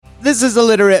This is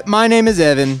Illiterate. My name is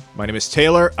Evan. My name is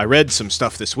Taylor. I read some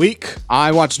stuff this week.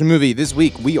 I watched a movie. This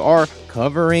week we are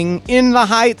covering In the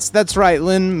Heights. That's right,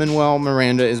 Lin-Manuel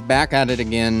Miranda is back at it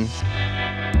again.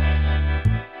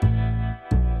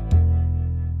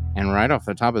 And right off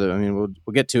the top of it, I mean, we'll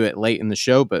get to it late in the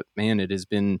show, but man, it has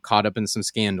been caught up in some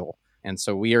scandal. And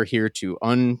so we are here to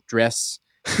undress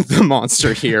the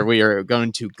monster here. We are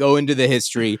going to go into the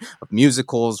history of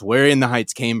musicals, where In the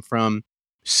Heights came from.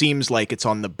 Seems like it's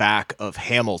on the back of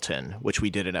Hamilton, which we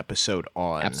did an episode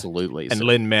on. Absolutely. And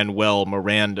Lin-Manuel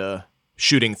Miranda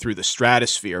shooting through the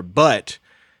stratosphere. But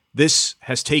this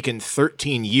has taken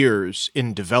 13 years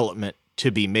in development to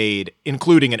be made,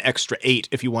 including an extra 8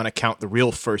 if you want to count the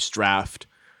real first draft,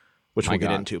 which we'll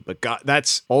get into. But God,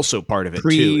 that's also part of it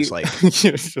too. It's like,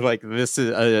 like this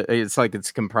is it's like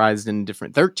it's comprised in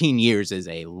different. 13 years is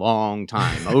a long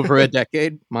time, over a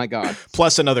decade. My God,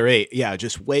 plus another 8. Yeah,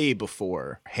 just way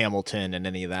before Hamilton and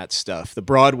any of that stuff. The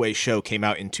Broadway show came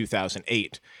out in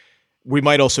 2008. We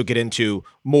might also get into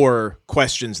more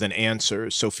questions than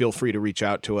answers, so feel free to reach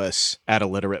out to us at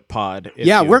IlliteratePod.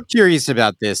 Yeah, we're curious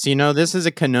about this. You know, this is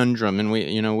a conundrum, and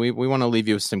we want to leave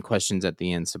you with some questions at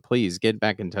the end. So please get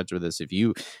back in touch with us if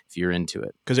you're into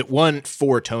it. Because it won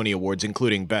 4 Tony Awards,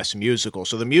 including Best Musical.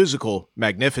 So the musical,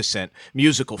 magnificent.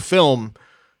 Musical film,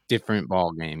 different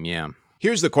ball game. Yeah.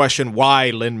 Here's the question: why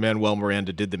Lin-Manuel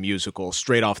Miranda did the musical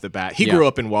straight off the bat? He grew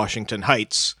up in Washington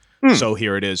Heights. So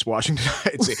here it is, Washington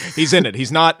Heights. He's in it.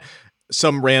 He's not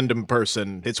some random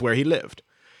person. It's where he lived.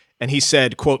 And he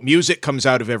said, quote, music comes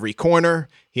out of every corner.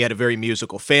 He had a very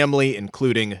musical family,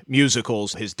 including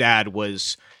musicals. His dad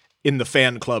was in the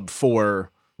fan club for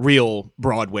real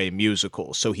Broadway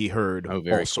musicals. So he heard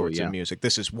all sorts of music.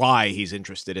 This is why he's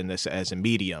interested in this as a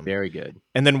medium. Very good.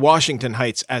 And then Washington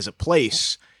Heights as a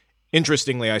place.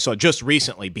 Interestingly, I saw just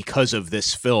recently, because of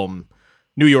this film,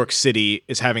 New York City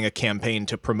is having a campaign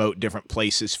to promote different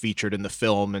places featured in the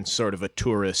film and sort of a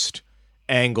tourist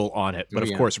angle on it. But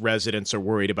of course, residents are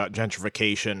worried about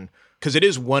gentrification because it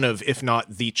is one of, if not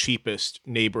the cheapest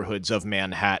neighborhoods of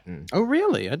Manhattan. Oh,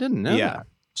 really? I didn't know that.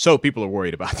 So people are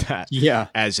worried about that. Yeah.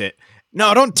 As it...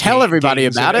 No, don't tell everybody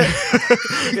about it.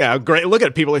 Yeah, great. Look at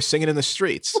it. People are singing in the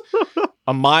streets.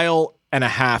 1.5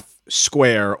 miles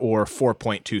square or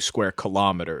 4.2 square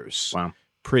kilometers. Wow.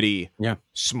 Pretty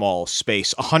small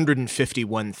space,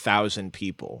 151,000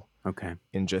 people. Okay.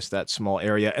 In just that small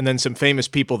area. And then some famous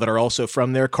people that are also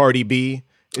from there. Cardi B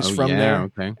is from there.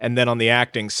 Okay. And then on the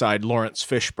acting side, Lawrence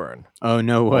Fishburne. Oh,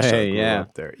 no way. Yeah.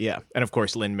 Up there. Yeah. And of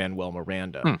course, Lin-Manuel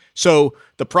Miranda. So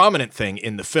the prominent thing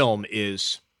in the film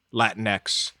is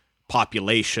Latinx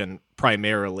population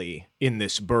primarily in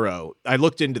this borough. I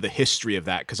looked into the history of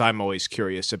that because I'm always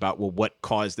curious about, well, what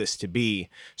caused this to be?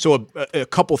 So a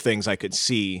couple things I could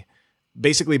see.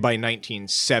 Basically, by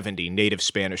 1970, native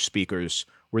Spanish speakers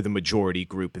were the majority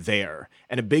group there.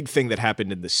 And a big thing that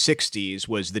happened in the 60s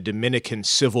was the Dominican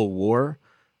Civil War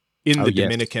in the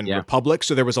Dominican Republic.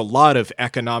 So there was a lot of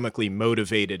economically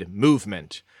motivated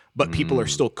movement, but people are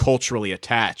still culturally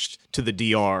attached to the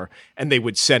DR, and they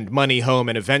would send money home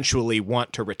and eventually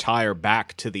want to retire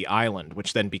back to the island,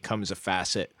 which then becomes a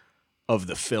facet of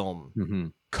the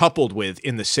film. Coupled with,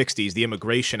 in the 60s, the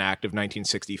Immigration Act of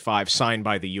 1965, signed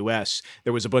by the U.S.,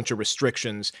 there was a bunch of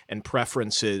restrictions and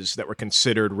preferences that were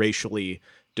considered racially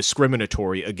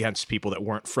discriminatory against people that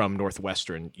weren't from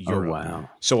Northwestern Europe. Oh, wow.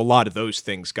 So a lot of those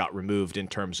things got removed in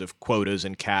terms of quotas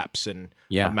and caps and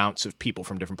amounts of people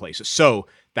from different places. So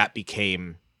that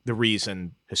became the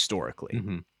reason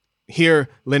historically. Here,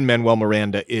 Lin-Manuel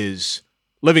Miranda is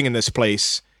living in this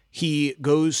place. He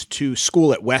goes to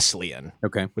school at Wesleyan,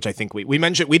 which I think we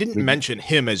mentioned. We didn't mention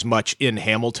him as much in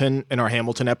Hamilton, in our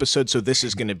Hamilton episode, so this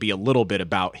is going to be a little bit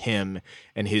about him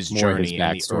and his journey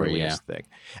and the earliest thing.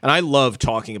 And I love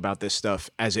talking about this stuff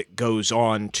as it goes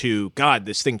on to, God,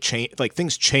 this thing changed, like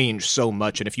things change so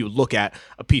much. And if you look at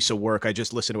a piece of work, I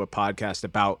just listened to a podcast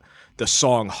about the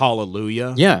song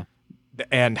Hallelujah. Yeah.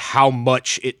 And how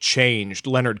much it changed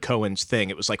Leonard Cohen's thing.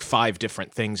 It was like 5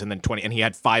 different things and then 20, and he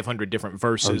had 500 different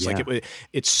verses. Like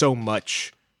it's so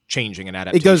much changing and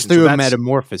adaptation. It goes through a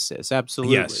metamorphosis.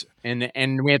 Absolutely. Yes.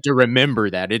 And we have to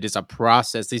remember that it is a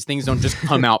process. These things don't just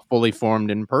come out fully formed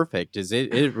and perfect.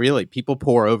 It really, people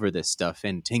pour over this stuff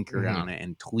and tinker on it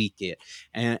and tweak it.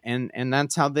 And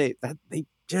that's how they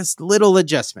just little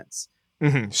adjustments.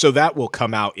 So that will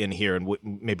come out in here, and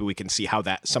maybe we can see how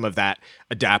that some of that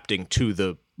adapting to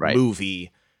the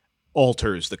movie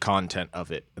alters the content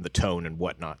of it and the tone and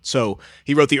whatnot. So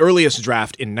he wrote the earliest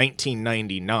draft in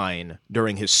 1999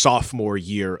 during his sophomore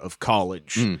year of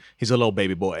college. He's a little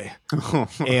baby boy.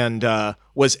 And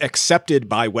was accepted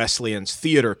by Wesleyan's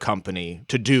theater company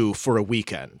to do for a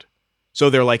weekend. So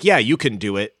they're like, yeah, you can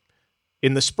do it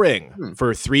in the spring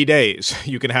for 3 days.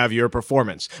 You can have your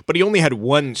performance. But he only had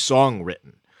one song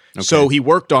written. Okay. So he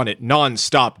worked on it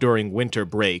nonstop during winter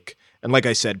break. And like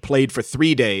I said, played for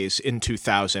 3 days in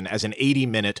 2000 as an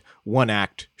 80-minute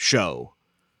one-act show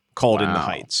called In the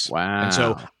Heights. Wow. And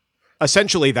so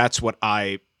essentially that's what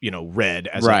I, read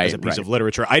as a piece of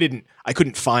literature. I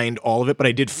couldn't find all of it, but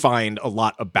I did find a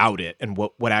lot about it and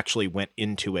what actually went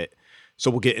into it. So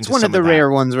we'll get into some of that. It's one of the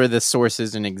rare ones where the source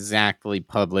isn't exactly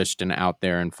published and out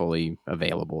there and fully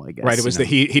available, I guess. Right. It was that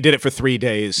he did it for 3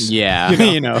 days. Yeah.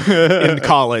 In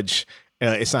college.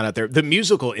 It's not out there. The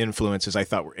musical influences I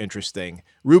thought were interesting.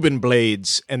 Ruben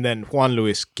Blades and then Juan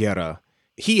Luis Guerra.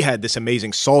 He had this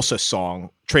amazing salsa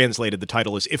song, translated the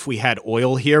title as If We Had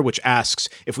Oil Here, which asks,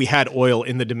 if we had oil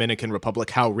in the Dominican Republic,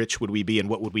 how rich would we be and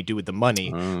what would we do with the money?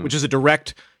 Which is a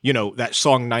direct, that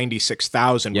song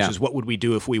 96,000, which is what would we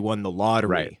do if we won the lottery?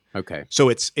 Right. Okay. So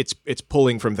it's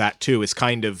pulling from that too. It's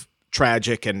kind of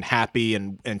tragic and happy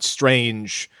and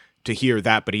strange to hear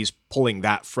that, but he's pulling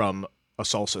that from a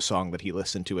salsa song that he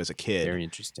listened to as a kid. Very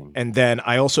interesting. And then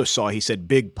I also saw, he said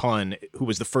Big Pun, who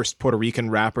was the first Puerto Rican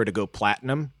rapper to go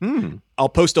platinum. I'll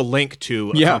post a link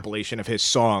to a compilation of his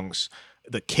songs.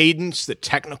 The cadence, the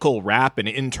technical rap and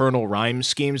internal rhyme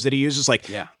schemes that he uses,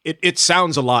 it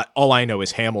sounds a lot. All I know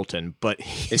is Hamilton, but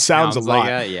it sounds a lot.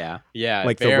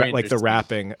 Like the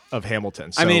rapping of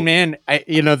Hamilton. So, I mean, man,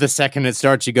 the second it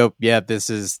starts, you go, yeah, this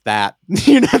is that.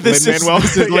 This is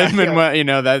Lin-Manuel.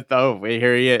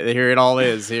 Here it all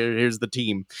is. Here's the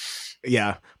team.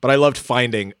 Yeah, but I loved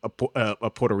finding a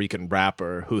Puerto Rican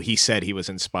rapper who he said he was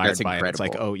inspired by. It. It's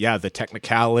like, oh yeah, the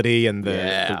technicality and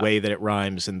the way that it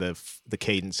rhymes and the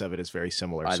cadence of it is very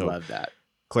similar. I love that.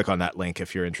 Click on that link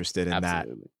if you're interested in that.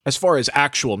 Absolutely. As far as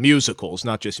actual musicals,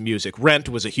 not just music, Rent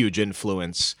was a huge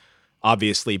influence.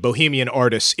 Obviously, Bohemian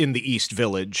artists in the East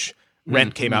Village.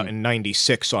 Rent came out in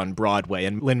 96 on Broadway,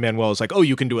 and Lin-Manuel is like, oh,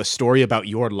 you can do a story about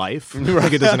your life.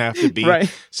 Like, it doesn't have to be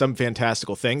some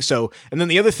fantastical thing. So, and then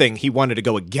the other thing he wanted to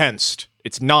go against,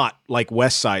 it's not like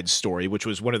West Side Story, which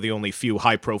was one of the only few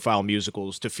high-profile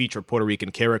musicals to feature Puerto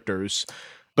Rican characters.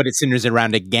 But it centers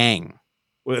around a gang.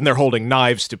 And they're holding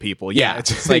knives to people. Yeah,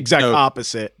 it's the exact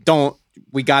opposite.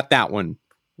 We got that one.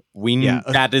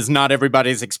 That is not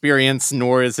everybody's experience,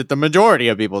 nor is it the majority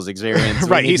of people's experience.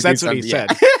 Right, that's what he said.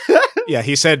 Yeah,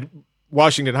 he said,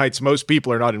 Washington Heights, most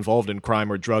people are not involved in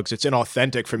crime or drugs. It's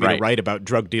inauthentic for me to write about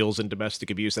drug deals and domestic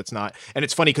abuse. That's not. And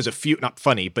it's funny because not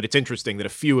funny, but it's interesting that a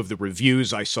few of the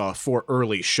reviews I saw for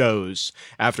early shows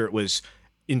after it was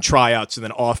in tryouts and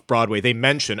then off Broadway, they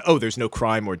mention, oh, there's no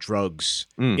crime or drugs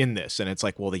in this. And it's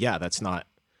like, well, yeah, that's not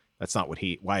what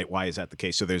why is that the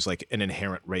case? So there's like an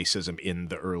inherent racism in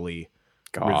the early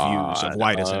reviews of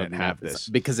why doesn't it have this?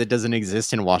 Because it doesn't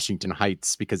exist in Washington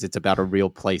Heights, because it's about a real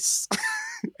place.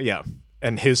 Yeah,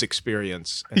 and his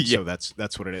experience, and so that's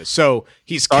what it is. So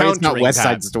he's countering it's not West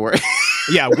Side Story.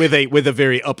 Yeah, with a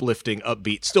very uplifting,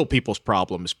 upbeat, still people's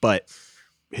problems, but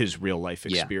his real life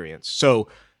experience. So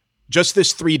just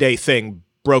this 3-day thing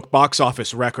broke box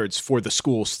office records for the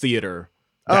school's theater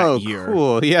that year. Oh,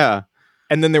 cool! Yeah.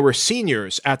 And then there were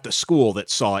seniors at the school that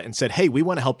saw it and said, hey, we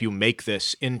want to help you make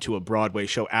this into a Broadway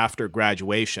show after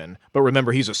graduation. But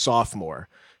remember, he's a sophomore.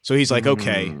 So he's like,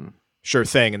 okay, sure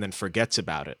thing, and then forgets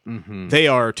about it. They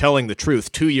are telling the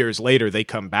truth. 2 years later, they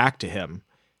come back to him.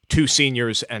 2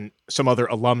 seniors and some other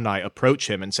alumni approach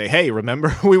him and say, hey,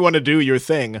 remember, we want to do your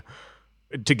thing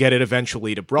to get it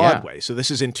eventually to Broadway. So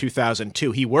this is in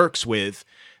 2002. He works with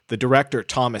the director,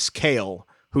 Thomas Kail,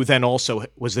 who then also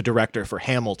was the director for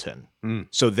Hamilton.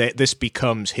 So this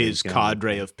becomes his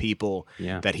cadre of people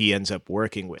that he ends up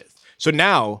working with. So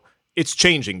now it's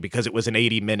changing because it was an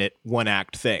 80-minute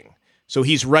one-act thing. So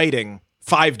he's writing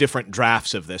 5 different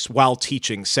drafts of this while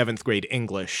teaching 7th grade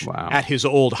English at his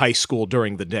old high school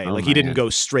during the day. He didn't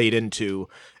go straight into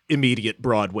immediate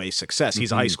Broadway success.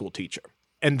 He's a high school teacher.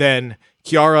 And then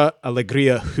Chiara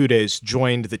Alegria Hudes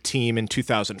joined the team in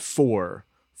 2004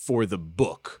 for the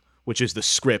book, which is the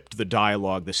script, the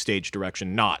dialogue, the stage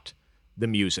direction, not the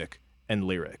music and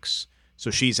lyrics. So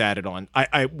she's added on.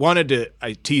 I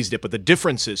teased it, but the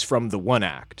differences from the one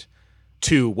act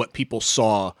to what people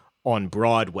saw on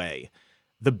Broadway,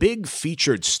 the big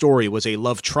featured story was a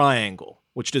love triangle,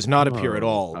 which does not appear at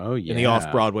all in the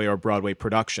off-Broadway or Broadway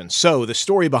production. So the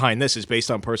story behind this is based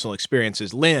on personal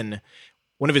experiences. Lin,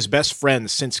 one of his best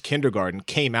friends since kindergarten,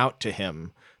 came out to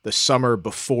him the summer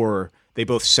before they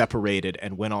both separated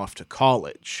and went off to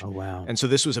college. Oh, wow. And so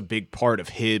this was a big part of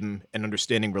him and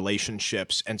understanding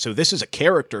relationships. And so this is a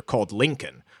character called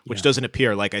Lincoln, which doesn't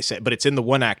appear, like I said, but it's in the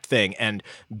one-act thing. And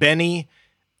Benny,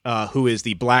 who is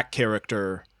the black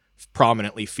character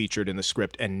prominently featured in the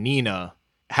script, and Nina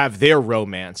have their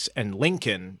romance, and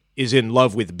Lincoln is in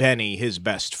love with Benny, his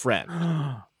best friend.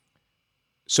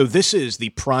 So this is the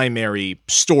primary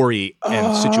story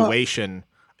and situation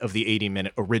of the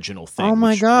 80-minute original thing. Oh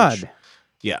my God.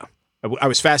 Yeah. I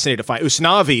was fascinated to find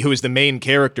Usnavi, who is the main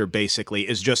character, basically,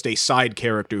 is just a side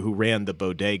character who ran the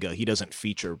bodega. He doesn't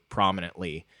feature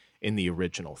prominently in the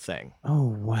original thing. Oh,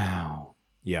 wow.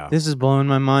 Yeah. This is blowing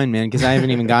my mind, man, because I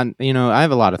haven't even gotten, I have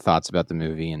a lot of thoughts about the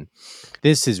movie, and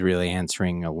this is really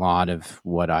answering a lot of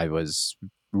what I was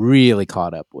really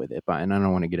caught up with it. And I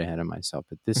don't want to get ahead of myself,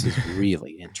 but this is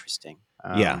really interesting.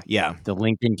 Yeah. The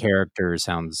Lincoln character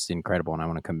sounds incredible, and I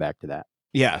want to come back to that.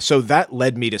 Yeah. So that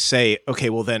led me to say, okay,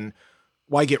 well then,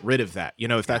 why get rid of that?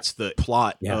 If that's the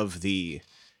plot of the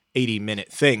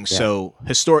 80-minute thing. Yeah. So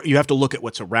you have to look at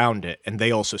what's around it. And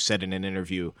they also said in an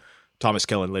interview, Thomas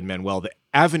Kell and Lin-Manuel, that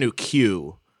Avenue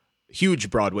Q, huge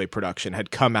Broadway production, had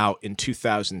come out in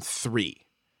 2003.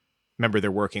 Remember,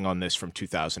 they're working on this from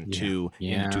 2002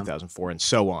 into 2004 and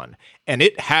so on. And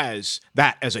it has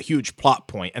that as a huge plot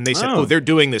point. And they said, they're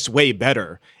doing this way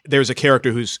better. There's a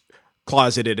character who's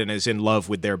closeted and is in love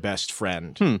with their best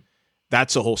friend.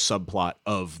 That's a whole subplot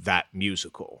of that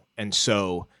musical. And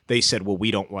so they said, well, we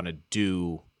don't want to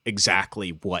do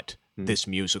exactly what this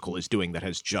musical is doing that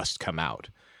has just come out.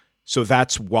 So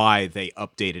that's why they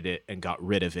updated it and got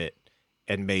rid of it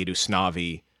and made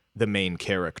Usnavi the main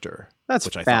character. That's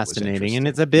fascinating. And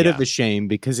it's a bit of a shame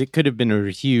because it could have been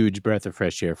a huge breath of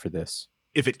fresh air for this.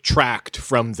 If it tracked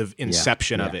from the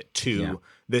inception of it to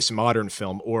this modern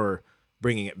film, or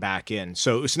bringing it back in.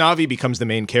 So Usnavi becomes the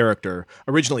main character,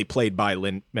 originally played by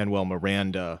Lin-Manuel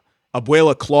Miranda.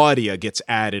 Abuela Claudia gets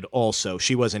added also.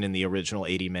 She wasn't in the original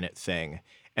 80-minute thing.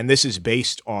 And this is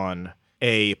based on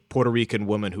a Puerto Rican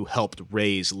woman who helped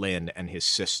raise Lin and his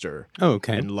sister. Oh,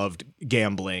 okay. And loved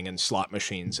gambling and slot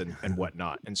machines and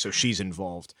whatnot. And so she's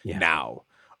involved now.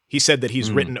 He said that he's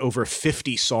written over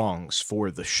 50 songs for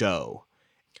the show.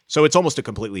 So it's almost a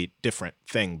completely different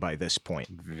thing by this point.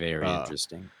 Very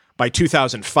interesting. By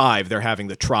 2005, they're having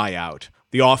the tryout,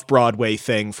 the off-Broadway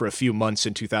thing for a few months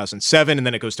in 2007, and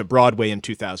then it goes to Broadway in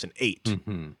 2008.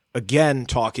 Again,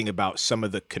 talking about some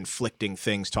of the conflicting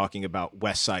things, talking about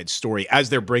West Side Story. As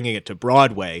they're bringing it to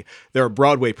Broadway, there are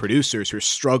Broadway producers who are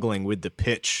struggling with the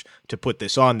pitch to put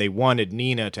this on. They wanted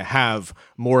Nina to have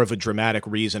more of a dramatic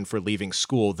reason for leaving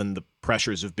school than the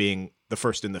pressures of being the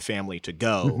first in the family to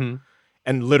go.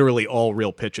 And literally all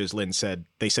real pitches, Lin said,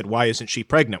 they said, why isn't she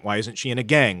pregnant? Why isn't she in a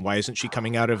gang? Why isn't she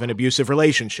coming out of an abusive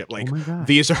relationship? Like,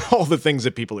 these are all the things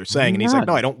that people are saying. And he's like,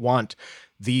 no, I don't want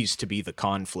these to be the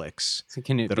conflicts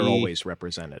that are always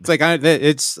represented. It's like,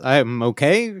 I'm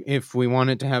okay if we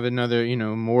wanted to have another,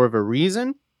 more of a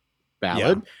reason.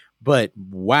 Valid. Yeah. But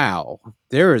wow,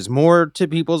 there is more to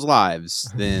people's lives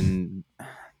than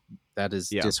that is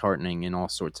disheartening in all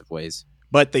sorts of ways.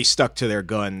 But they stuck to their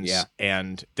guns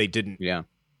and they didn't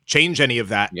change any of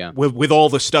that with all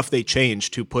the stuff they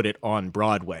changed to put it on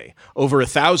Broadway. Over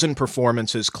 1,000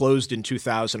 performances closed in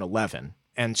 2011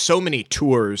 and so many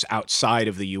tours outside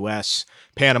of the U.S.,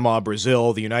 Panama,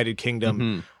 Brazil, the United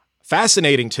Kingdom.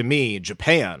 Fascinating to me,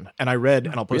 Japan. And I read,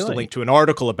 and I'll post a link to an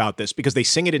article about this because they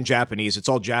sing it in Japanese. It's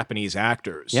all Japanese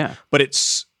actors. Yeah. But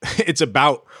it's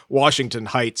about Washington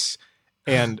Heights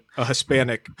and a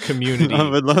Hispanic community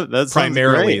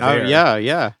primarily there.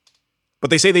 Yeah.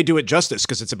 But they say they do it justice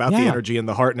because it's about the energy and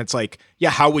the heart. And it's like,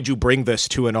 how would you bring this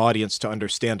to an audience to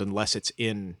understand unless it's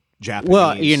in Japanese?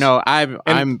 Well,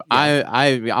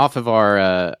 I off of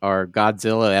our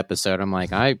Godzilla episode, I'm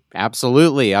like,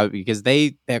 because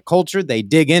their culture, they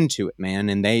dig into it, man,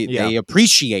 and they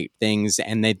appreciate things,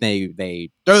 and they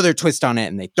throw their twist on it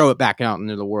and they throw it back out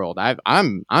into the world.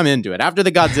 I'm into it. After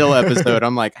the Godzilla episode,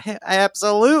 I'm like, hey,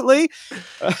 absolutely.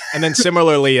 And then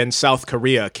similarly in South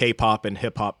Korea, K-pop and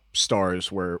hip hop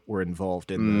stars were involved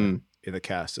in the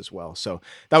cast as well. So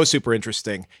that was super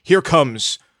interesting. Here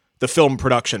comes the film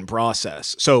production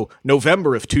process. So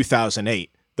November of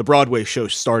 2008, the Broadway show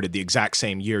started the exact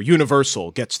same year.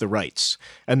 Universal gets the rights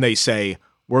and they say,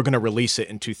 we're going to release it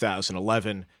in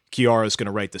 2011. Kiara's going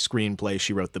to write the screenplay.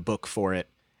 She wrote the book for it.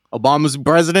 Obama's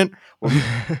president. We're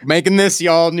making this,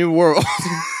 y'all, new world.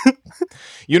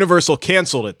 Universal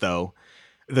canceled it, though.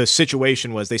 The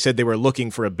situation was they said they were looking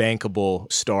for a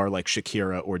bankable star like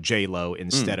Shakira or J-Lo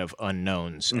instead of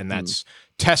unknowns. And that's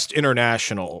Test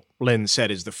International, Lin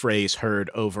said, is the phrase heard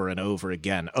over and over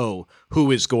again. Oh,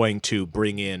 who is going to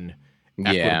bring in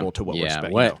equitable to what we're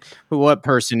expecting? What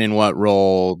person in what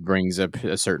role brings up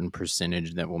a certain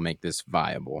percentage that will make this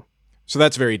viable? So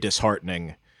that's very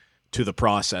disheartening to the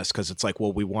process because it's like,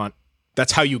 well, we want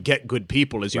That's how you get good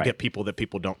people, is you Right. get people that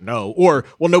people don't know. Or,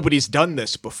 well, nobody's done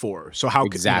this before. So how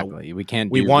Exactly. could, We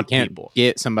can't people.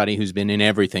 get somebody who's been in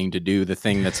everything to do the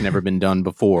thing that's never been done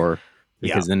before,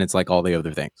 because then it's like all the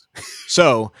other things.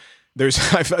 So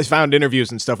I found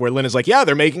interviews and stuff where Lin is like, yeah,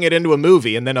 they're making it into a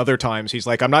movie. And then other times he's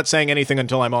like, I'm not saying anything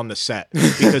until I'm on the set,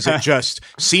 because it just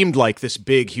seemed like this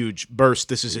big, huge burst.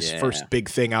 This is his first big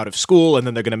thing out of school. And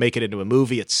then they're going to make it into a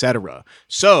movie, etc.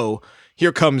 So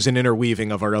here comes an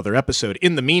interweaving of our other episode.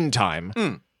 In the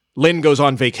meantime, Lin goes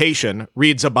on vacation,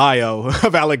 reads a bio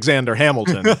of Alexander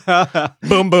Hamilton.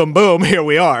 Boom, boom, boom. Here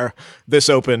we are. This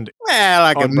opened. Well,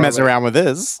 I can mess around with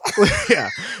this. Yeah.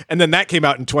 And then that came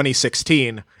out in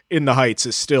 2016. In the Heights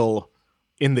is still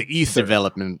in the ether.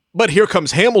 Development. But here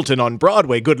comes Hamilton on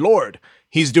Broadway. Good Lord.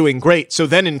 He's doing great. So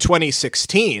then in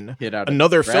 2016,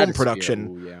 another film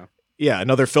production.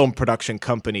 Another film production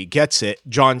company gets it.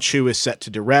 John Chu is set to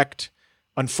direct.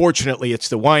 Unfortunately, it's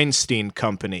the Weinstein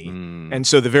Company. And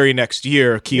so the very next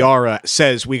year, Chiara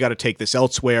says, we got to take this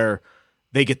elsewhere.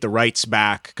 They get the rights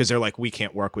back because they're like, we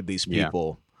can't work with these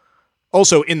people.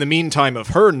 Also, in the meantime of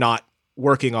her not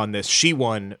working on this, she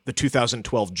won the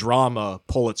 2012 drama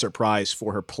Pulitzer Prize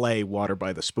for her play Water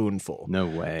by the Spoonful. No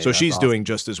way. So she's doing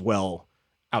just as well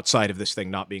outside of this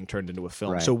thing not being turned into a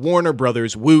film. Right. So Warner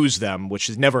Brothers woos them,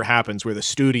 which never happens, where the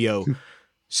studio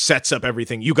sets up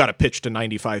everything. You got to pitch to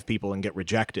 95 people and get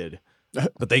rejected.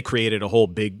 But they created a whole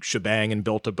big shebang and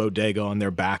built a bodega on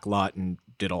their back lot and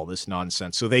did all this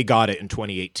nonsense. So they got it in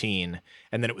 2018,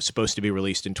 and then it was supposed to be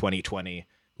released in 2020.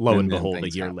 Lo and behold, a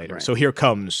year later. Right. So here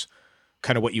comes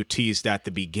kind of what you teased at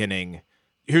the beginning.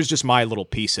 Here's just my little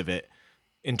piece of it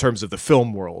in terms of the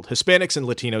film world. Hispanics and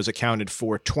Latinos accounted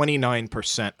for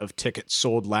 29% of tickets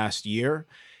sold last year,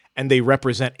 and they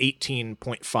represent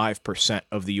 18.5%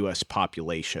 of the U.S.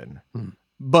 population.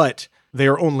 But they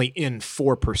are only in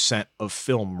 4% of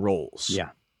film roles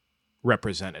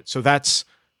represented. So that's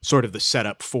sort of the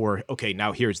setup for, okay,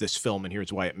 now here's this film and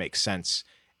here's why it makes sense.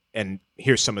 And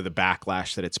here's some of the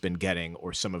backlash that it's been getting,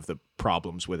 or some of the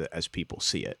problems with it as people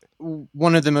see it.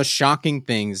 One of the most shocking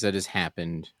things that has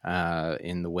happened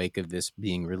in the wake of this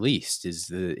being released is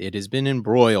it has been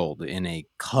embroiled in a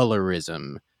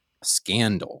colorism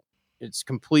scandal. It's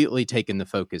completely taken the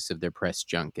focus of their press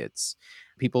junkets.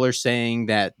 People are saying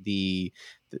that the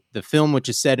film, which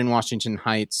is set in Washington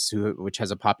Heights, which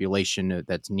has a population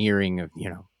that's nearing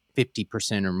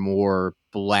 50% or more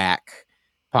Black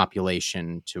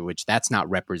population, to which that's not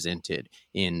represented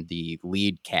in the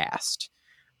lead cast.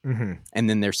 And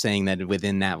then they're saying that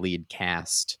within that lead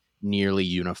cast, nearly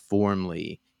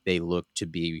uniformly, they look to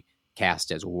be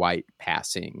cast as white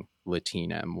passing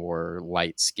Latina, more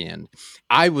light skinned.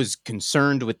 I was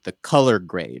concerned with the color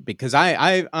grade because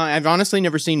I've honestly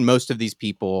never seen most of these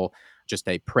people, just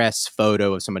a press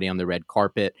photo of somebody on the red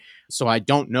carpet. So I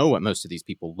don't know what most of these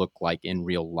people look like in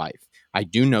real life. I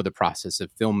do know the process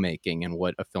of filmmaking and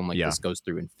what a film like this goes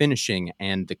through in finishing,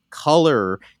 and the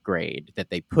color grade that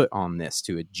they put on this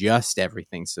to adjust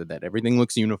everything so that everything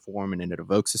looks uniform and it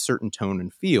evokes a certain tone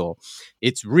and feel.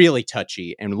 It's really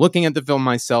touchy. And looking at the film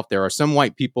myself, there are some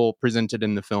white people presented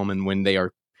in the film, and when they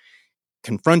are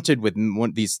confronted with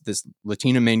this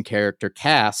Latina main character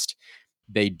cast,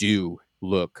 they do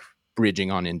look bridging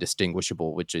on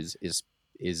indistinguishable, which is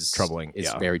troubling.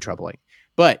 Is very troubling.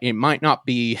 But it might not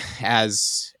be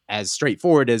as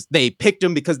straightforward as they picked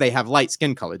them because they have light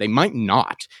skin color. They might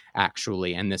not,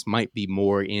 actually, and this might lay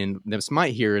more in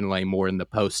the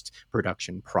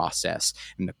post-production process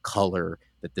and the color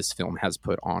that this film has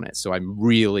put on it. So I'm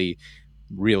really,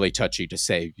 really touchy to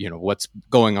say, what's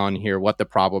going on here, what the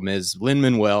problem is.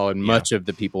 Lin-Manuel and much of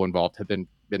the people involved have been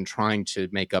trying to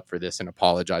make up for this and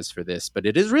apologize for this, but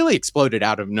it has really exploded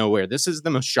out of nowhere. This is the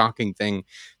most shocking thing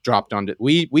dropped on it.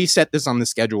 We set this on the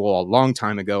schedule a long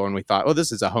time ago, and we thought, oh, this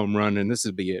is a home run, and this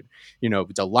would be a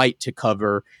delight to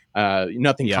cover,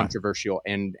 nothing controversial,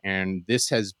 and this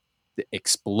has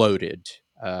exploded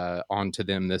onto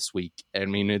them this week. I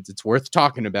mean, it's worth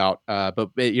talking about, but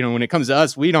when it comes to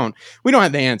us, we don't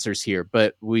have the answers here,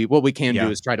 but what we can do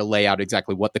is try to lay out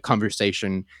exactly what the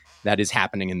conversation that is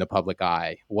happening in the public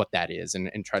eye, what that is, and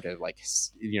try to,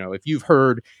 if you've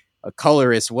heard a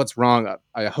colorist, what's wrong,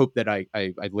 I hope that I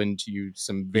lend to you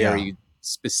some very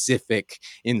specific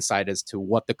insight as to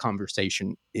what the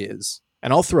conversation is.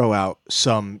 And I'll throw out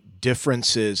some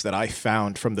differences that I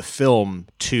found from the film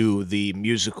to the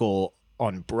musical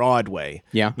on Broadway.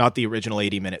 Not the original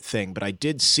 80-minute thing, but I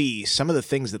did see some of the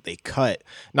things that they cut.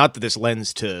 Not that this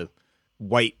lends to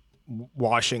white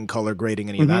washing, color grading,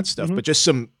 any of that stuff, but just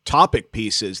some topic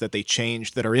pieces that they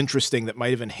changed that are interesting, that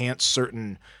might have enhanced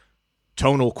certain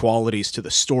tonal qualities to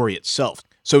the story itself.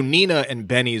 So Nina and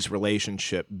Benny's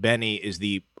relationship, Benny is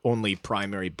the only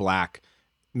primary black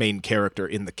main character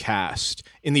in the cast.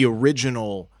 In the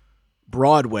original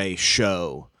Broadway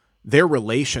show, their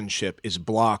relationship is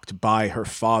blocked by her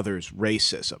father's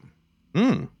racism,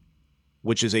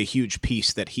 which is a huge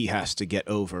piece that he has to get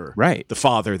over. Right. The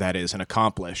father, that is, and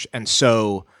accomplish. And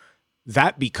so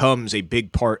that becomes a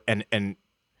big part. And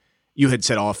you had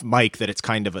said off mic that it's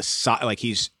kind of like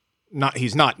he's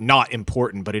not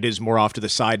important, but it is more off to the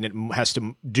side, and it has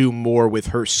to do more with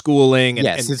her schooling.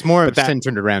 Yes, it's more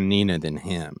centered around Nina than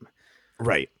him.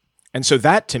 Right. And so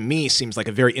that, to me, seems like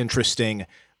a very interesting,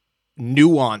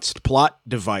 nuanced plot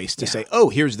device to say, oh,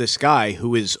 here's this guy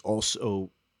who is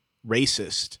also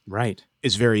racist. Right.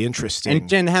 Is very interesting.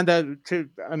 And had that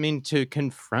to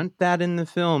confront that in the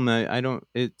film.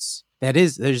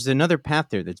 There's another path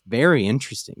there that's very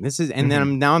interesting. This is, and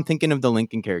then I'm thinking of the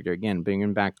Lincoln character again,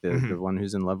 bringing back the one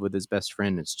who's in love with his best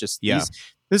friend. It's just,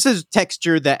 this is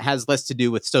texture that has less to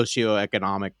do with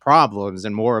socioeconomic problems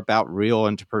and more about real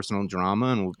interpersonal drama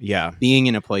and being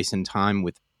in a place and time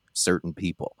with certain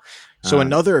people. So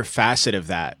another facet of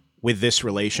that with this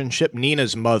relationship,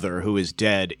 Nina's mother, who is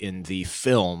dead in the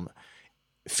film,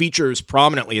 features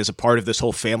prominently as a part of this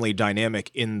whole family dynamic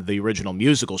in the original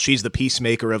musical. She's the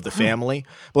peacemaker of the family.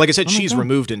 But like I said, she's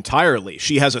removed entirely.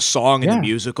 She has a song in the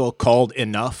musical called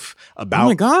Enough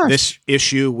about this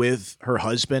issue with her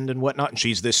husband and whatnot. And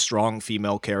she's this strong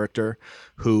female character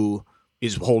who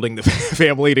is holding the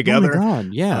family together. Oh my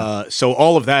God, yeah. So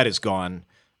all of that is gone,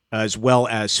 as well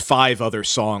as 5 other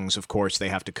songs. Of course, they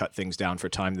have to cut things down for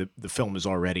time. The film is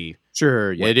already...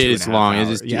 Sure, it is long. It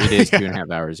is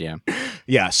 2.5 hours, yeah.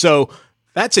 Yeah, so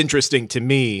that's interesting to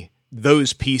me,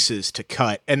 those pieces to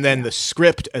cut. And then the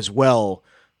script as well,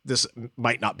 this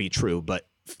might not be true, but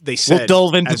they said... We'll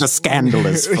delve into the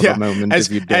scandalous for a moment,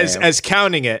 if you dare. As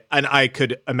counting it, and I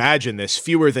could imagine this,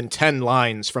 fewer than 10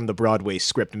 lines from the Broadway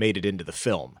script made it into the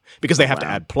film. Because they have to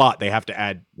add plot, they have to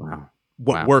add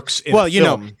what works in the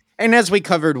film. And as we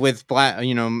covered with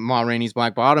Ma Rainey's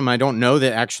Black Bottom, I don't know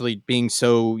that actually being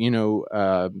so,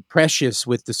 precious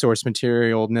with the source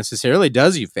material necessarily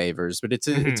does you favors, but it's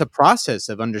a process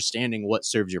of understanding what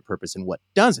serves your purpose and what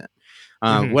doesn't.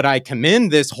 What I commend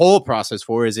this whole process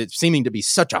for is it seeming to be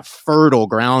such a fertile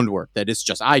groundwork that it's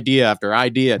just idea after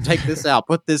idea. Take this out,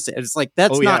 put this. It's like,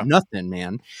 that's not nothing,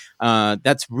 man.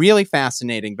 That's really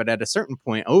fascinating. But at a certain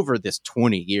point over this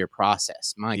 20-year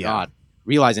process, my God,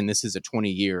 realizing this is a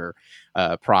 20-year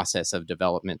process of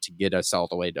development to get us all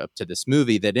the way up to this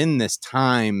movie, that in this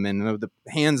time and the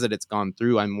hands that it's gone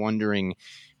through, I'm wondering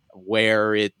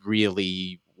where it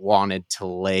really wanted to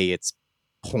lay its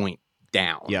point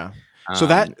down. Yeah. So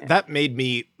that made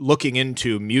me looking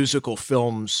into musical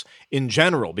films in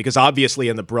general, because obviously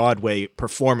in the Broadway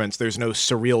performance, there's no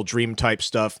surreal dream type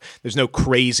stuff. There's no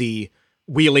crazy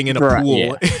wheeling in a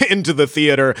pool into the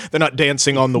theater. They're not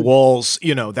dancing on the walls.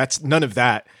 That's none of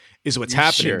that is what's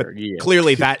happening. But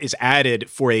clearly that is added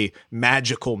for a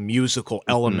magical musical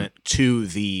element to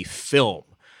the film.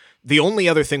 The only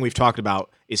other thing we've talked about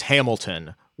is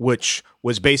Hamilton, which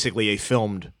was basically a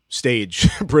filmed stage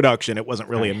production. It wasn't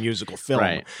really a musical film.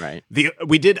 Right.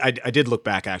 I did look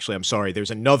back, actually. I'm sorry.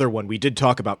 There's another one. We did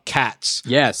talk about Cats.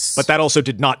 Yes. But that also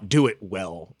did not do it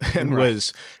well and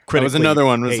was critically That was another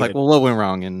one. It was hated. like, well, what went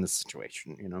wrong in this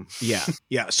situation,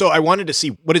 Yeah. So I wanted to see,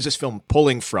 what is this film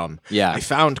pulling from? Yeah. I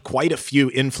found quite a few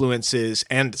influences,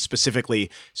 and specifically,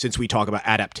 since we talk about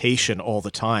adaptation all the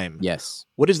time. Yes.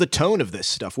 What is the tone of this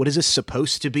stuff? What is this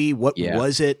supposed to be? What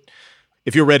was it?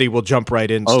 If you're ready, we'll jump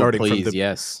right in, starting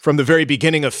from the very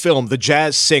beginning of film. The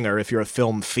Jazz Singer, if you're a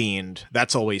film fiend,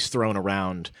 that's always thrown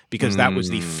around because that was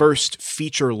the first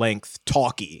feature-length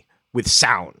talkie with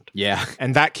sound. Yeah.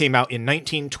 And that came out in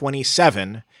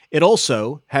 1927. It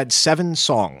also had 7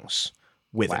 songs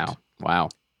with it. Wow.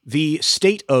 The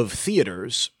state of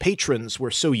theaters, patrons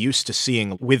were so used to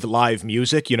seeing with live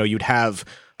music, you'd have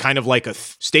kind of like a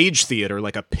stage theater,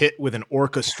 like a pit with an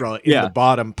orchestra in the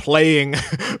bottom playing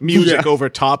music over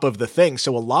top of the thing.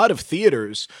 So a lot of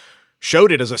theaters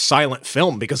showed it as a silent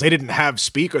film because they didn't have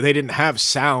they didn't have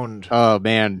sound. Oh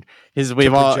man,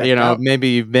 we've all maybe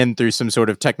you've been through some sort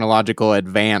of technological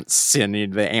advance and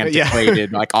the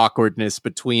antiquated like awkwardness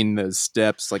between those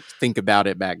steps. Like, think about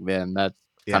it back then. That's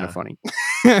kind of funny.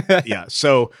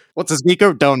 So what's a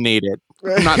speaker? Don't need it.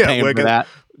 I'm not paying for that.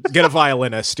 Get a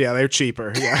violinist. Yeah, they're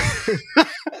cheaper. Yeah.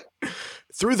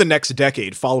 Through the next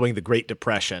decade following the Great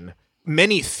Depression,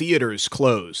 many theaters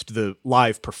closed, the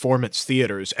live performance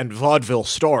theaters, and vaudeville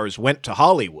stars went to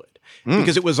Hollywood.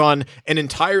 because it was on an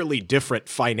entirely different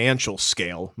financial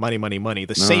scale. Money, money, money.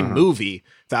 The same movie,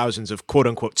 thousands of quote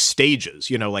unquote stages.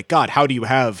 You know, like, God, how do you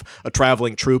have a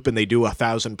traveling troupe and they do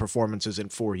 1,000 performances in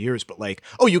 4 years? But like,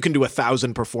 oh, you can do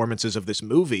 1,000 performances of this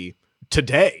movie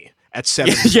today at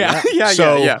 7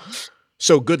 yeah.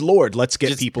 So good Lord, let's get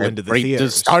Just people into the great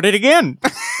theaters. to start it again.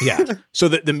 Yeah. So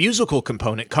the musical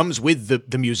component comes with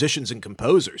the musicians and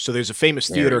composers. So there's a famous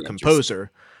theater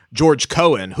composer, George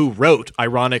Cohen, who wrote,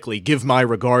 ironically, Give My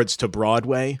Regards to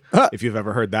Broadway. If you've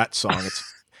ever heard that song.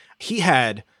 He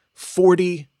had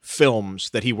 40 films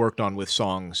that he worked on with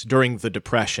songs during the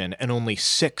Depression and only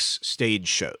 6 stage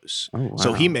shows. Oh, wow.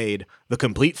 So he made the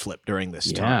complete flip during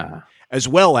this time. As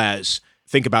well as,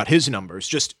 think about his numbers,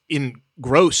 just in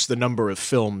gross, the number of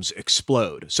films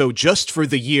explode. So just for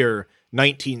the year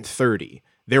 1930,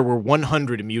 there were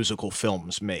 100 musical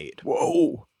films made.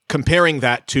 Whoa. Comparing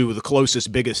that to the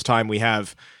closest, biggest time we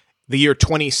have, the year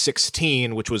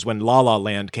 2016, which was when La La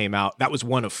Land came out, that was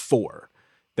one of 4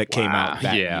 that came out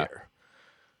that year.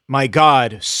 My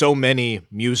God, so many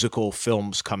musical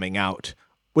films coming out,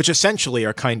 which essentially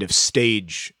are kind of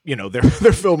stage, you know, they're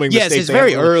filming the stage. Yes, it's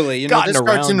very early. You know, this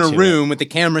starts in a around to room with the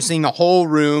camera seeing the whole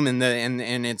room, and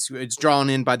it's drawn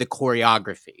in by the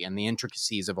choreography and the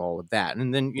intricacies of all of that.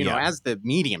 And then, you know, as the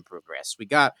medium progressed, we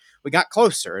got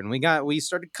closer, and we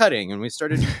started cutting, and we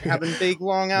started having big,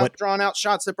 drawn out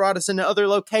shots that brought us into other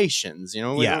locations. You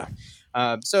know,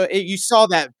 so you saw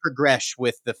that progress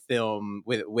with the film,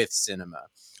 with cinema.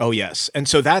 Oh yes, and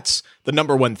so that's the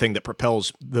number one thing that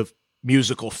propels the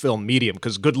musical film medium,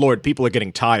 because good Lord, people are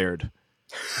getting tired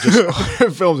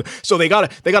just films. So they gotta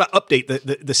update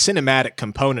the cinematic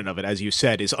component of it, as you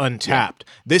said, is untapped.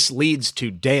 This leads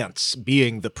to dance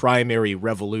being the primary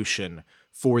revolution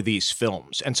for these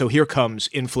films. And so here comes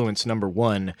influence number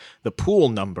 1, the pool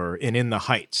number in the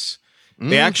Heights.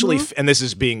 They actually, and this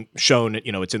is being shown,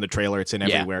 you know, it's in the trailer, it's in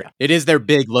everywhere. It is their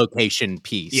big location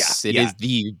piece. It is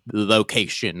the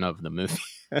location of the movie.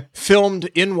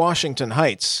 Filmed in Washington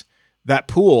Heights. That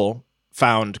pool,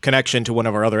 found connection to one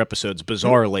of our other episodes,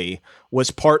 bizarrely,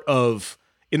 was part of,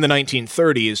 in the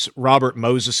 1930s, Robert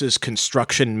Moses's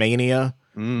construction mania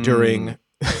during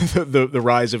the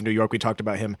rise of New York. We talked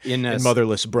about him in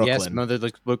Motherless Brooklyn. Yes,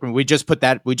 Motherless Brooklyn. We just put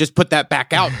that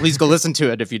back out. Please go listen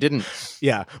to it if you didn't.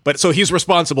 Yeah, but so he's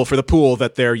responsible for the pool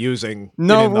that they're using.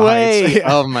 No in the way! Heights.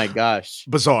 Oh my gosh!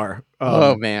 Bizarre.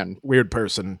 Oh man, weird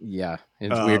person. Yeah,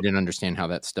 it's weird to understand how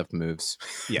that stuff moves.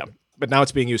 Yeah. But now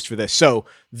it's being used for this. So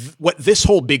what this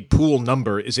whole big pool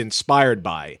number is inspired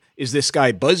by is this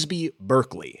guy, Busby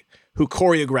Berkeley, who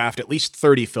choreographed at least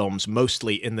 30 films,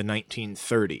 mostly in the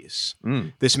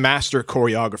 1930s. This master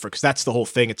choreographer, because that's the whole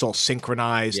thing. It's all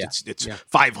synchronized. It's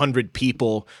 500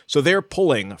 people. So they're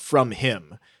pulling from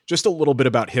him. Just a little bit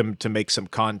about him to make some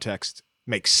context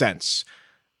make sense.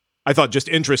 I thought, just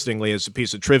interestingly, as a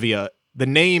piece of trivia, the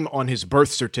name on his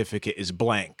birth certificate is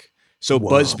blank. So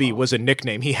Busby was a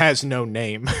nickname. He has no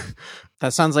name.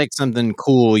 That sounds like something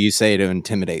cool you say to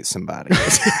intimidate somebody.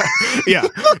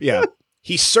 Yeah.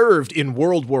 He served in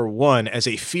World War I as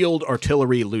a field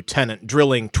artillery lieutenant,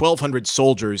 drilling 1,200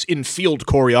 soldiers in field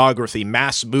choreography,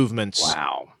 mass movements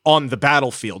on the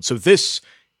battlefield. So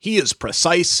he is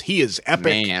precise. He is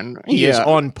epic. Man, he is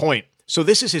on point. So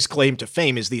this is his claim to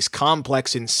fame, is these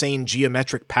complex, insane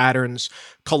geometric patterns,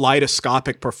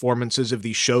 kaleidoscopic performances of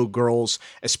these showgirls,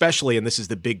 especially, and this is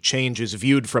the big change, is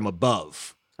viewed from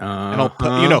above. And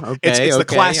it's the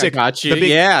classic. I got you.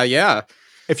 Yeah.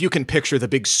 If you can picture the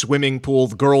big swimming pool,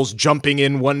 the girls jumping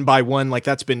in one by one, like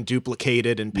that's been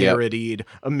duplicated and parodied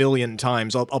a million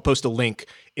times. I'll post a link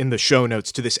in the show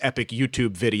notes to this epic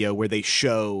YouTube video where they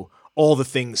show all the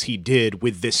things he did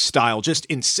with this style, just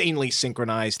insanely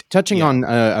synchronized. Touching on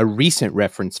a recent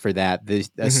reference for that,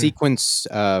 a sequence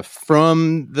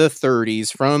from the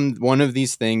 30s, from one of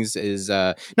these things is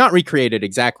not recreated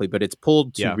exactly, but it's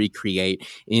pulled to recreate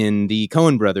in the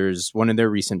Coen brothers, one of their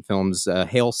recent films,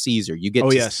 Hail Caesar. You get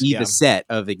to see the set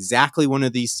of exactly one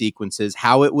of these sequences,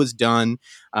 how it was done,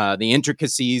 the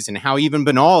intricacies, and how even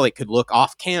banal it could look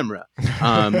off camera.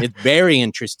 It's very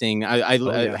interesting.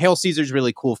 Hail Caesar is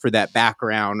really cool for that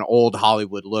background, old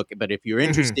Hollywood look. But if you're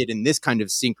interested in this kind of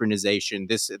synchronization,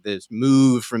 this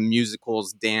move from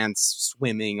musicals, dance,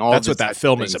 swimming, that's what that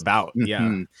film is about.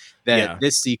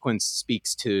 This sequence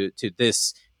speaks to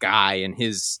this guy and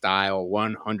his style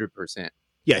 100%.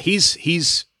 Yeah,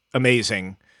 he's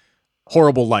amazing.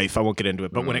 Horrible life. I won't get into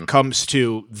it, but when it comes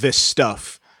to this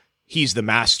stuff, he's the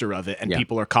master of it, and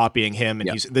people are copying him.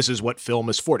 And this is what film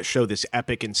is for, to show this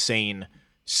epic, insane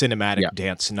cinematic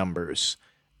dance numbers.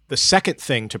 The second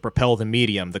thing to propel the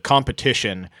medium, the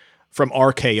competition, from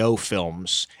RKO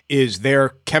films is their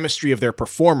chemistry of their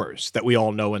performers that we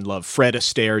all know and love. Fred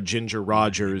Astaire, Ginger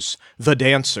Rogers, the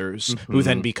dancers, who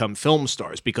then become film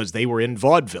stars because they were in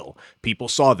vaudeville. People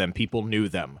saw them. People knew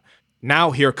them.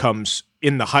 Now here comes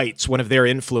In the Heights, one of their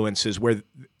influences where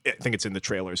I think it's in the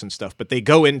trailers and stuff, but they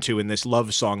go into in this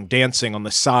love song dancing on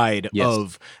the side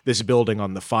of this building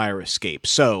on the fire escape.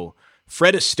 So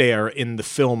Fred Astaire in the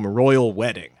film Royal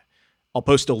Wedding, I'll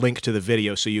post a link to the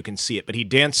video so you can see it. But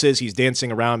he's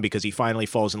dancing around because he finally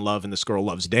falls in love and this girl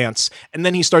loves dance. And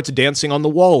then he starts dancing on the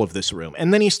wall of this room.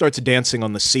 And then he starts dancing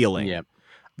on the ceiling. Yep.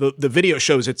 The video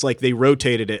shows it's like they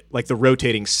rotated it, like the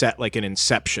rotating set, like an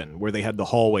Inception, where they had the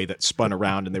hallway that spun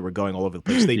around and they were going all over the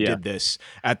place. They did this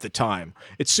at the time.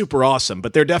 It's super awesome,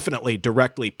 but they're definitely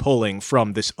directly pulling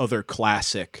from this other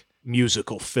classic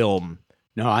musical film.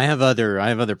 No, I have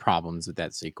other problems with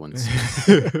that sequence.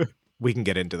 We can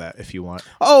get into that if you want.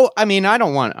 Oh, I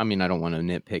don't want to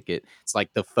nitpick it. It's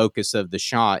like the focus of the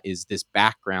shot is this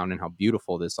background and how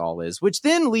beautiful this all is, which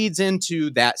then leads into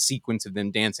that sequence of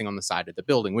them dancing on the side of the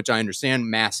building, which I understand,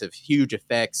 massive, huge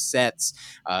effects, sets.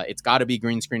 It's got to be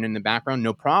green screen in the background,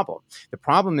 no problem. The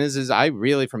problem is I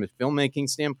really, from a filmmaking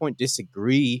standpoint,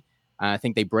 disagree. I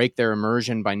think they break their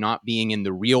immersion by not being in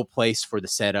the real place for the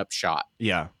setup shot.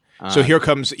 Yeah. So here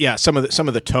comes, some of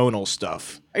the tonal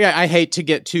stuff. Yeah, I hate to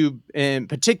get too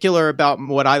particular about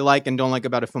what I like and don't like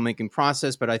about a filmmaking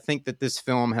process, but I think that this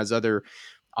film has other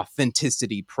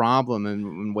authenticity problem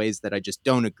in ways that I just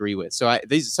don't agree with. So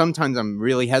sometimes I'm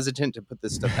really hesitant to put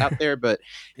this stuff out there, but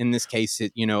in this case,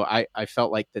 I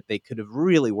felt like that they could have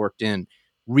really worked in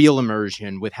real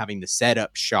immersion with having the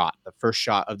setup shot, the first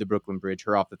shot of the Brooklyn Bridge,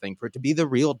 her off the thing, for it to be the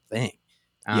real thing.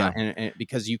 And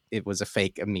because it was a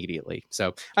fake immediately.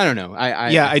 So I don't know.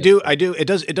 I do. It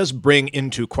does bring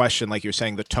into question, like you're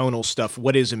saying, the tonal stuff.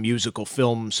 What is a musical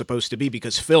film supposed to be?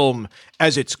 Because film,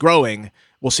 as it's growing,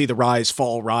 we'll see the rise,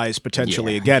 fall, rise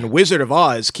potentially again. Wizard of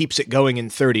Oz keeps it going in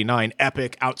 39,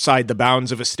 epic, outside the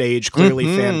bounds of a stage, clearly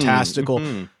fantastical.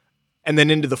 And then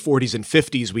into the 40s and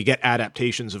 50s, we get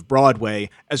adaptations of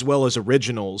Broadway as well as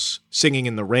originals, Singing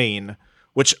in the Rain,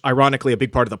 which ironically a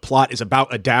big part of the plot is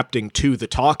about adapting to the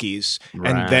talkies.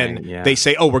 Right, and then they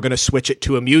say, we're going to switch it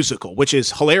to a musical, which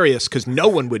is hilarious because no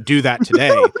one would do that today.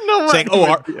 Saying,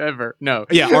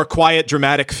 our quiet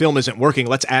dramatic film isn't working.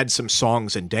 Let's add some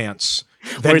songs and dance.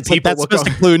 Then it's like that's supposed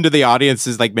to clue into the audience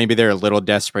is like maybe they're a little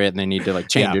desperate and they need to like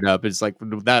change it up. It's like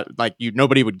that, like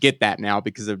nobody would get that now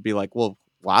because it'd be like, well,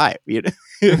 why?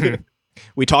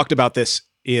 We talked about this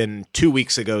in 2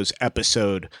 weeks ago's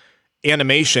episode.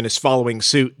 Animation is following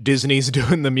suit. Disney's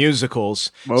doing the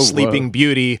musicals. Sleeping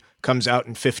Beauty comes out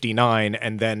in 59,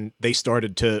 and then they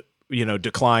started to,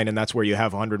 decline, and that's where you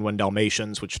have 101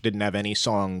 Dalmatians, which didn't have any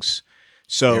songs.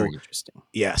 So, very interesting.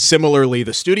 Yeah, similarly,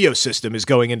 the studio system is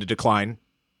going into decline.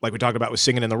 Like we talked about with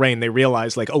Singing in the Rain, they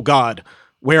realize, like, oh God,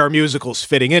 where are musicals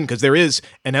fitting in? Because there is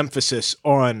an emphasis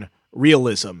on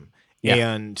realism,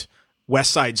 and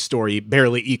West Side Story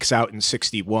barely ekes out in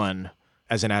 61.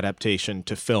 As an adaptation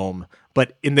to film.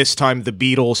 But in this time, the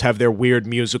Beatles have their weird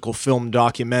musical film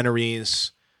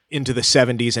documentaries into the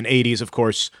 70s and 80s, of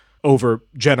course, over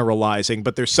generalizing,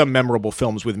 but there's some memorable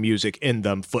films with music in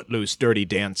them, Footloose, Dirty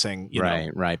Dancing,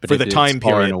 right. But for the time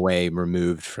far period. In a way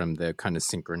removed from the kind of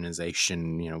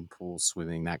synchronization, pool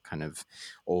swimming, that kind of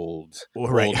old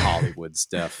Hollywood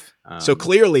stuff. So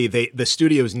clearly the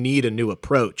studios need a new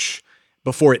approach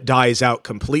before it dies out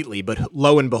completely. But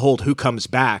lo and behold, who comes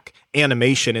back?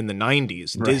 Animation in the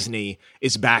 90s. Right. Disney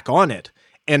is back on it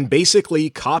and basically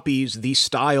copies the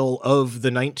style of the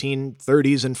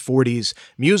 1930s and 40s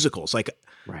musicals. Like,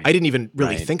 I didn't even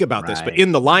really think about this, but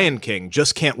in The Lion King,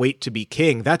 Just Can't Wait to Be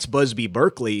King, that's Busby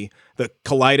Berkeley, the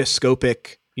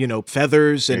kaleidoscopic,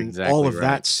 feathers and all of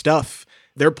that stuff.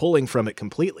 They're pulling from it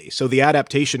completely. So the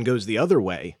adaptation goes the other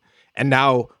way. And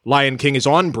now Lion King is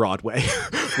on Broadway,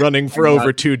 running for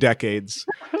over 2 decades,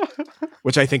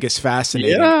 which I think is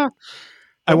fascinating. Yeah.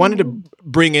 I wanted to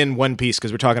bring in one piece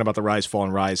because we're talking about the rise, fall,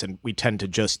 and rise, and we tend to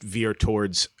just veer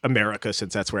towards America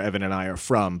since that's where Evan and I are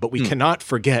from. But we cannot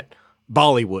forget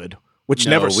Bollywood, which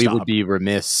never stopped. We would be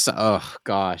remiss. Oh,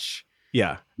 gosh.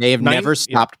 Yeah. They have never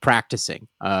stopped practicing.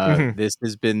 This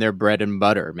has been their bread and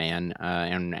butter, man.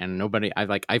 And nobody,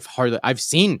 I've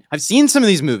seen some of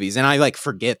these movies and I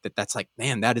forget that that's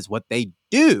man, that is what they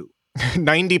do.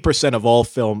 90% of all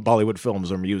Bollywood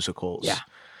films are musicals. Yeah.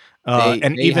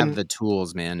 And they even have the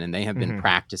tools, man, and they have been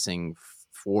practicing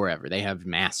forever. They have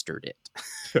mastered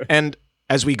it. And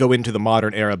as we go into the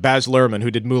modern era, Baz Luhrmann, who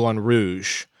did Moulin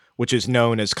Rouge, which is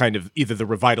known as kind of either the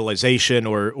revitalization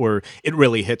or it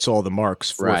really hits all the marks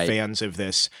for fans of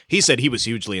this. He said he was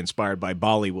hugely inspired by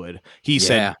Bollywood. He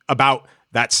said about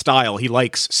that style, he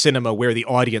likes cinema where the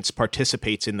audience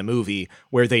participates in the movie,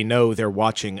 where they know they're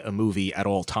watching a movie at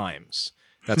all times.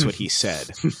 That's what he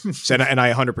said. And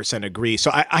I 100% agree.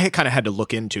 So I kind of had to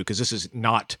look into, because this is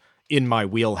not in my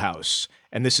wheelhouse,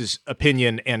 and this is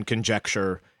opinion and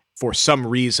conjecture for some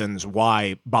reasons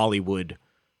why Bollywood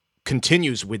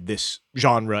continues with this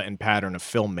genre and pattern of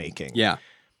filmmaking. Yeah.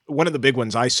 One of the big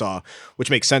ones I saw,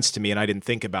 which makes sense to me and I didn't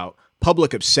think about,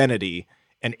 public obscenity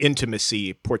and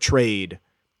intimacy portrayed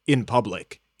in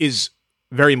public is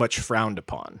very much frowned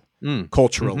upon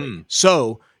culturally. Mm-hmm.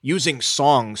 So using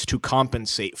songs to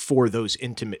compensate for those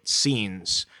intimate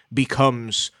scenes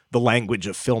becomes the language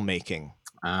of filmmaking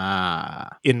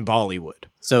in Bollywood.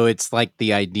 So it's like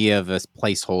the idea of a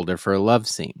placeholder for a love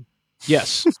scene.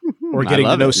 Yes. Or getting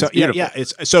to know.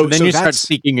 It's so then you start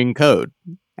speaking in code,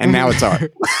 and now it's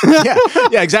art.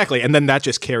 yeah, exactly. And then that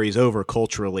just carries over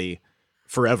culturally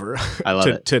forever. I love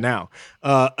it. To now.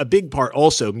 A big part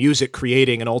also, music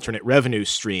creating an alternate revenue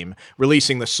stream,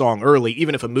 releasing the song early.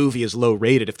 Even if a movie is low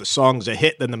rated, if the song's a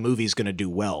hit, then the movie's going to do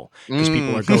well because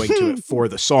people are going to it for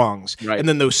the songs. Right. And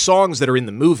then those songs that are in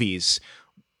the movies,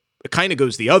 it kind of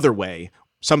goes the other way.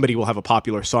 Somebody will have a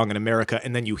popular song in America,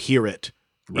 and then you hear it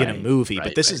in a movie.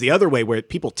 But this is the other way, where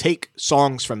people take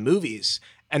songs from movies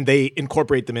and they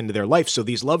incorporate them into their life. So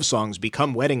these love songs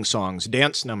become wedding songs,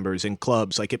 dance numbers in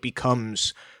clubs. Like, it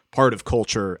becomes part of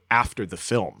culture after the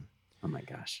film. Oh my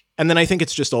gosh. And then I think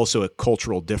it's just also a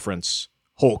cultural difference,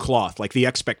 whole cloth. Like, the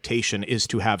expectation is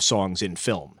to have songs in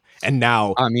film. And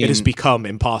now it has become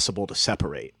impossible to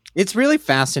separate. It's really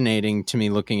fascinating to me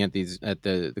looking at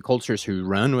the cultures who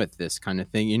run with this kind of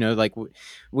thing. You know, like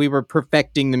we were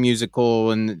perfecting the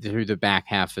musical and through the back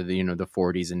half of the, the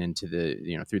 40s and into the,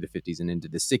 through the 50s and into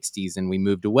the 60s. And we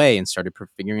moved away and started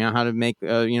figuring out how to make,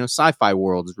 sci-fi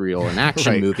worlds real and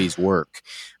action movies work.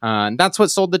 And that's what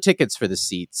sold the tickets for the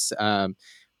seats.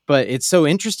 But it's so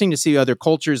interesting to see other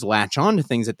cultures latch on to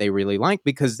things that they really like,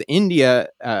 because India,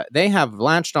 they have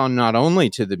latched on not only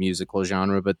to the musical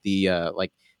genre, but the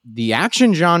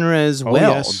action genre as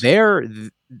well. Yes.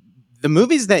 The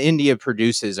movies that India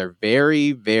produces are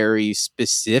very, very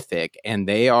specific, and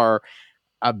they are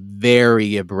a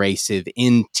very abrasive,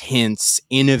 intense,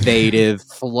 innovative,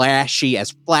 flashy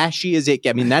as it.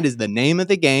 I mean, that is the name of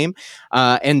the game.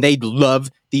 And they love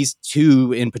these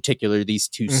two in particular,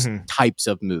 types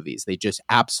of movies. They just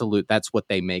that's what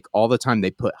they make all the time. They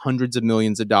put hundreds of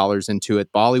millions of dollars into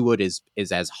it. Bollywood is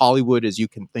as Hollywood as you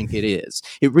can think it is.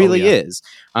 It really is.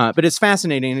 But it's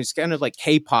fascinating. It's kind of like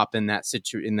K-pop in that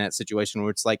situation where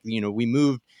it's like, we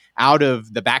moved out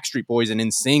of the Backstreet Boys and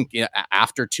NSYNC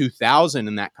after 2000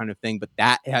 and that kind of thing. But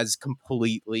that has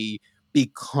completely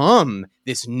become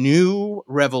this new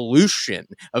revolution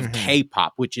of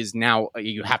K-pop, which is now,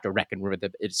 you have to reckon with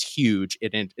it. It's huge.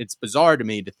 It's bizarre to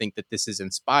me to think that this is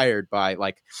inspired by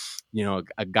a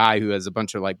guy who has a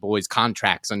bunch of boys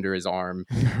contracts under his arm,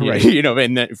 from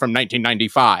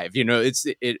 1995,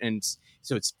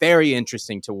 so it's very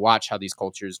interesting to watch how these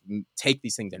cultures take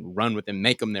these things and run with them,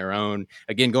 make them their own.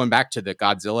 Again, going back to the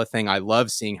Godzilla thing, I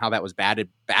love seeing how that was batted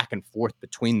back and forth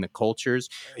between the cultures.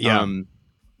 Yeah.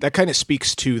 That kind of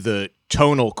speaks to the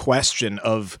tonal question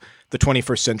of the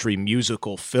 21st century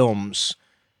musical films.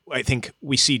 I think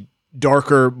we see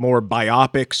darker, more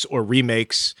biopics or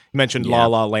remakes. You mentioned La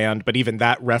La Land, but even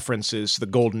that references the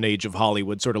golden age of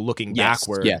Hollywood, sort of looking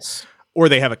backward. Yes. Or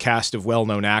they have a cast of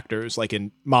well-known actors, like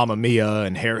in Mamma Mia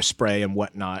and Hairspray and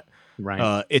whatnot.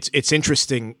 Right. It's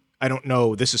interesting. I don't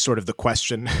know. This is sort of the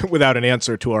question without an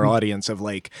answer to our audience of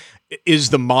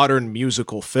is the modern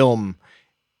musical film,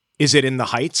 is it in the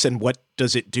heights, and what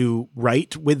does it do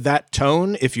right with that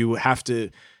tone? If you have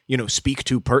to, speak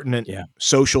to pertinent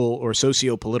social or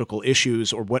socio-political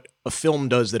issues, or what a film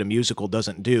does that a musical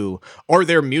doesn't do, are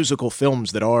there musical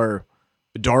films that are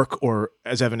dark or,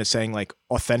 as Evan is saying,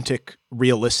 authentic,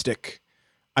 realistic?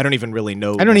 I don't even really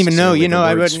know. I don't even know.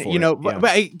 But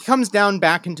but it comes down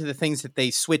back into the things that they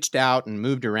switched out and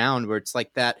moved around, where it's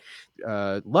like that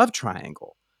love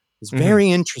triangle is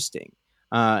very interesting.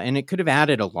 And it could have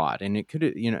added a lot, and it could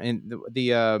have, and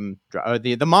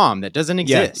the mom that doesn't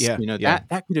exist,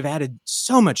 that could have added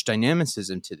so much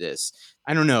dynamicism to this.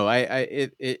 I don't know.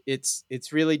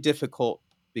 It's really difficult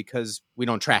because we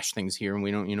don't trash things here, and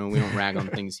we don't rag on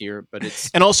things here, but it's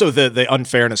and also the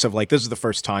unfairness of like, this is the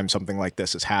first time something like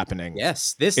this is happening.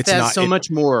 Yes, this has so much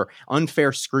more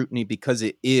unfair scrutiny because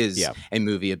it is a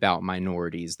movie about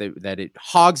minorities, that it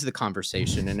hogs the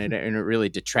conversation, and it really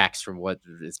detracts from what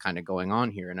is kind of going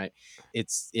on here. And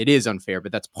it is unfair,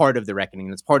 but that's part of the reckoning.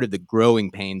 That's part of the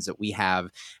growing pains that we have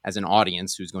as an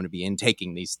audience who's going to be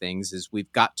intaking these things, is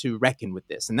we've got to reckon with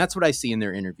this. And that's what I see in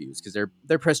their interviews, because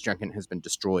their press junket has been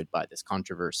destroyed by this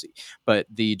controversy. But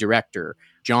the director,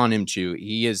 John M. Chu,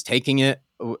 he is taking it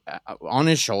on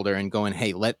his shoulder and going,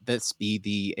 hey, let this be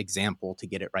the example to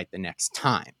get it right the next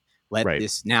time.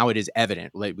 This, now it is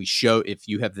evident. Let we show, if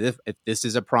this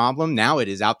is a problem, now it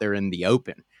is out there in the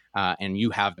open. And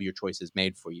you have your choices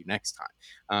made for you next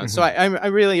time. So I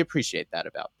really appreciate that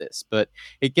about this. But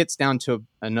it gets down to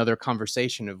another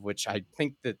conversation, of which I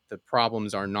think that the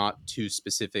problems are not too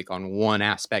specific on one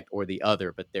aspect or the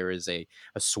other, but there is a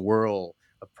swirl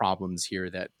of problems here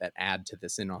that add to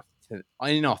this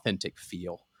inauthentic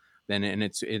feel. And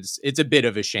it's a bit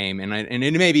of a shame, and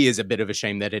it maybe is a bit of a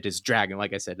shame that it is dragging,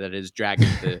 like I said, that it is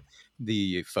dragging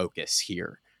the focus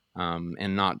here,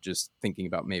 and not just thinking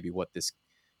about maybe what this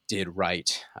did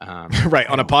right. Right.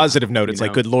 On a positive note, it's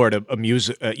like, good Lord, a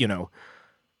music,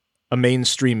 a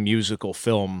mainstream musical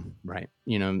film. Right.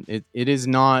 It is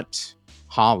not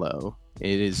hollow.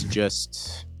 It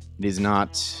is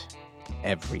not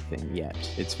everything yet.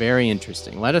 It's very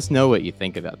interesting. Let us know what you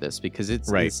think about this, because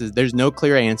there's no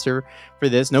clear answer for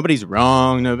this. Nobody's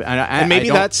wrong. And maybe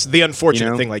that's the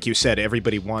unfortunate thing. Like you said,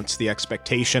 everybody wants the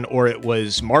expectation, or it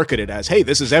was marketed as, hey,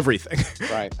 this is everything.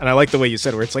 Right. And I like the way you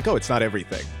said, where it's like, oh, it's not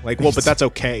everything. Like, well, but that's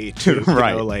okay too.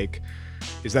 Right. Like,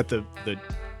 is that the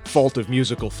fault of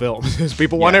musical films? Is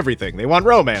people want everything. They want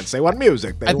romance. They want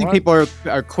music. I think people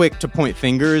are quick to point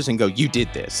fingers and go, you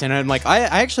did this. And I'm like, I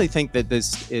actually think that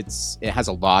it has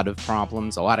a lot of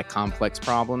problems, a lot of complex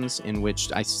problems, in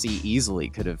which I see easily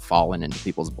could have fallen into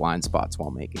people's blind spots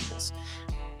while making this.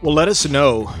 Well, let us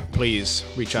know, please.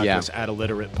 Reach out to us at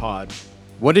Illiterate Pod.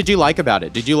 What did you like about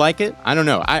it? Did you like it? I don't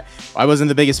know. I wasn't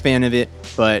the biggest fan of it,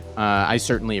 but I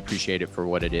certainly appreciate it for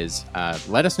what it is.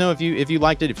 Let us know if you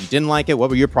liked it. If you didn't like it, what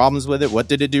were your problems with it? What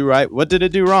did it do right? What did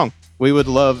it do wrong? We would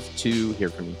love to hear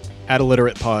from you. At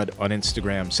Illiterate Pod on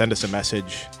Instagram. Send us a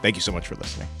message. Thank you so much for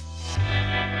listening.